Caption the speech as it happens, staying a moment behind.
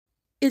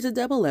It's a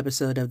double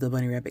episode of the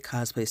Bunny Rabbit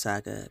Cosplay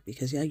Saga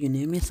because y'all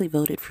unanimously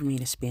voted for me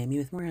to spam you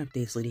with more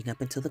updates leading up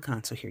until the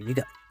con, so here you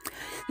go.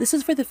 This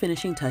is for the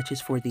finishing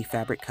touches for the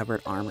fabric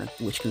covered armor,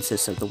 which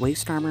consists of the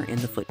waist armor and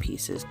the foot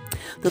pieces.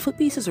 The foot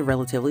pieces are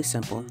relatively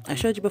simple. I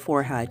showed you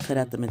before how I'd cut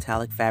out the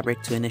metallic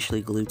fabric to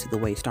initially glue to the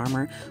waist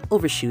armor,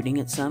 overshooting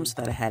it some so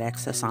that I had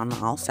excess on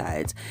all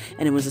sides,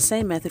 and it was the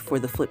same method for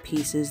the foot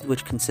pieces,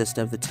 which consist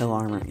of the toe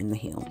armor and the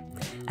heel.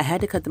 I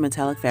had to cut the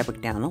metallic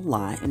fabric down a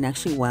lot and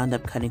actually wound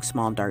up cutting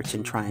small darts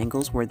and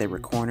triangles where there were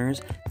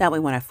corners, that way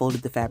when I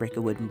folded the fabric it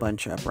wouldn't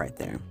bunch up right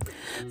there.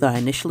 Though I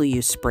initially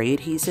used spray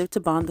adhesive to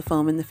bond the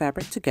foam and the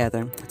fabric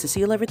together, to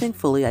seal everything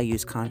fully I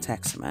used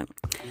contact cement.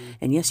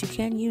 And yes, you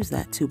can use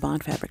that to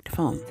bond fabric to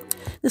foam.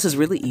 This is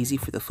really easy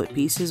for the foot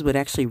pieces, but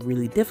actually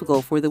really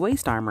difficult for the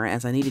waist armor,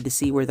 as I needed to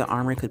see where the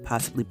armor could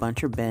possibly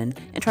bunch or bend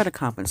and try to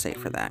compensate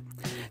for that.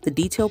 The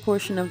detail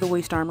portion of the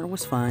waist armor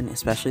was fun,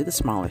 especially the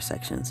smaller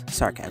sections.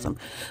 Sarcasm.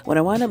 What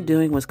I wound up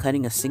doing was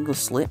cutting a single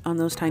slit on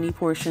those tiny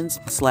portions,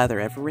 slather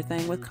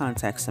everything with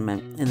contact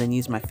cement, and then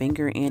use my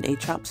finger and a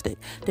chopstick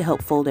to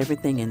help fold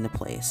everything into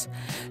place.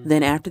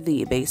 Then after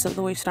the base of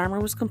the waist armor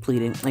was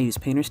completed, I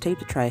used painter's tape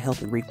to try to help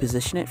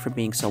reposition it from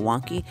being so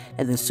wonky,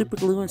 and then super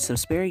glue and some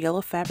spare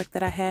yellow fabric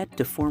that I had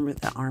to form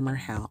the armor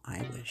how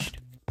I wished.